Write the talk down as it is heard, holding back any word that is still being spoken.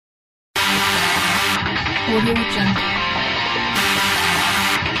Audio Jungle.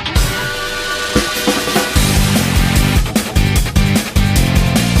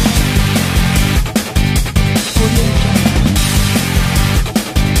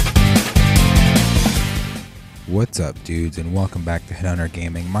 What's up, dudes, and welcome back to Headhunter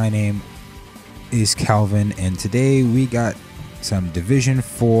Gaming. My name is Calvin, and today we got some Division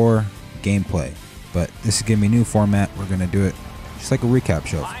 4 gameplay, but this is gonna be a new format. We're gonna do it just like a recap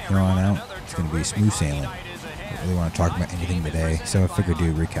show from here on out. It's gonna be smooth sailing. I don't really want to talk about anything today, so I figured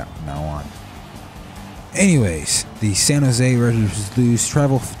do a recap from now on. Anyways, the San Jose RedVBlues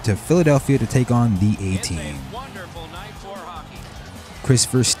travel to Philadelphia to take on the A-Team. Chris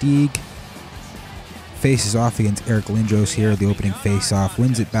Versteeg faces off against Eric Lindros here. The opening face-off,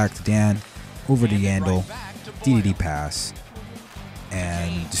 wins it back to Dan, over to Yandel, DDD pass,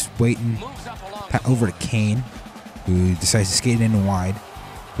 and just waiting, over to Kane, who decides to skate in and wide.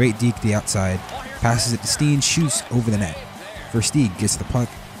 Great deke to the outside, passes it to Steen, shoots over the net. Versteeg gets the puck,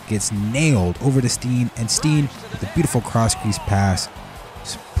 gets nailed over to Steen, and Steen with a beautiful cross crease pass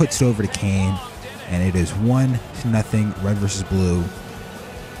puts it over to Kane, and it is 1-0 Red versus Blue.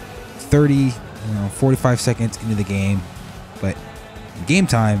 45 seconds into the game, but in game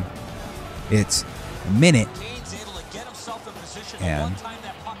time, it's a minute and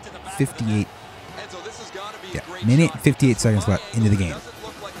 58. Yeah, minute and 58 seconds left into the game.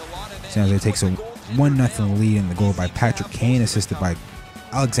 San Jose takes a 1-0 lead in the goal by Patrick Kane, assisted by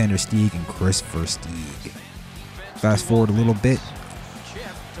Alexander Stieg and Chris Versteeg. Fast forward a little bit,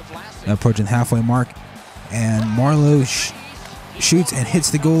 approaching the halfway mark, and Marlowe shoots and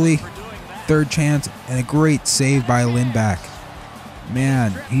hits the goalie. Third chance and a great save by Lindback.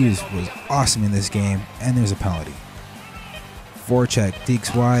 Man, he was awesome in this game, and there's a penalty. Forecheck,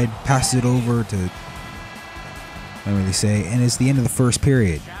 dekes wide, passes it over to, I don't really say, and it's the end of the first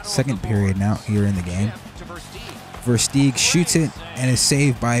period. Second period now here in the game. Versteeg shoots it and is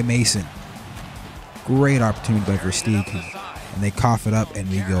saved by Mason. Great opportunity by Versteeg, and they cough it up and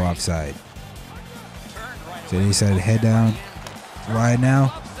we go offside. So they decided to head down wide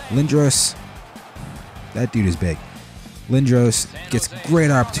now. Lindros, that dude is big. Lindros gets great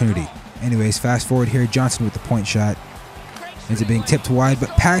opportunity. Anyways, fast forward here, Johnson with the point shot. Ends up being tipped wide, but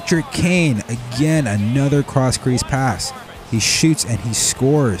Patrick Kane, again, another cross crease pass. He shoots and he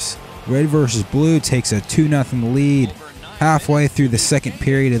scores. Red versus Blue takes a 2-0 lead halfway through the second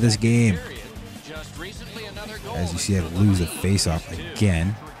period of this game. As you see, I lose a face-off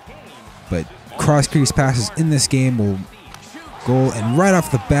again. But cross crease passes in this game will goal, and right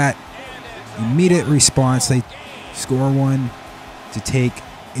off the bat, immediate response, they score one to take.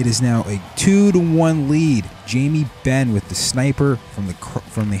 It is now a 2-1 lead. Jamie Benn with the sniper from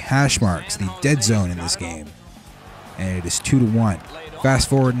the hash marks, the dead zone in this game, and it is 2-1. Fast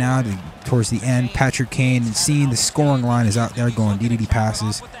forward now towards the end. Patrick Kane, seeing the scoring line, is out there going DDD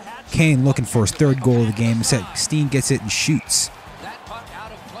passes. Kane looking for his third goal of the game. Steen gets it and shoots.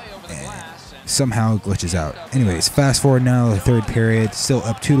 Somehow glitches out. Anyways, fast forward now to the third period, still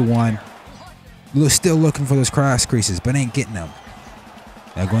up 2-1. Still looking for those cross creases, but ain't getting them.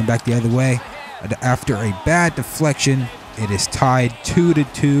 Now going back the other way, after a bad deflection, it is tied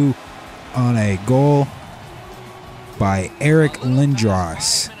 2-2 on a goal by Eric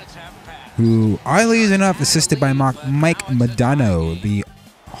Lindros, who, oddly enough, assisted by Mike Modano, the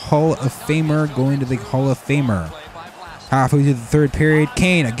Hall of Famer, going to the Hall of Famer. Halfway through the third period,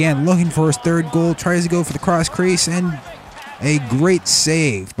 Kane again looking for his third goal, tries to go for the cross crease, and a great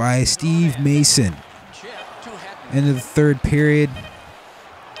save by Steve Mason. End of the third period.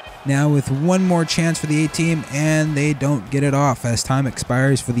 Now with one more chance for the A-Team, and they don't get it off as time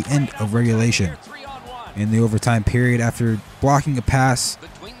expires for the end of regulation. In the overtime period, after blocking a pass,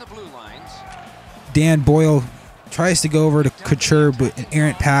 Dan Boyle tries to go over to Couture, but an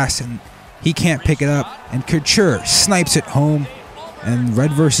errant pass, and he can't pick it up, and Couture snipes it home, and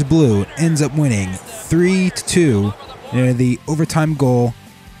Red versus Blue ends up winning 3-2 near the overtime goal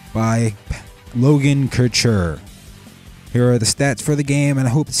by Logan Couture. Here are the stats for the game, and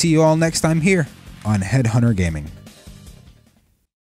I hope to see you all next time here on Headhunter Gaming.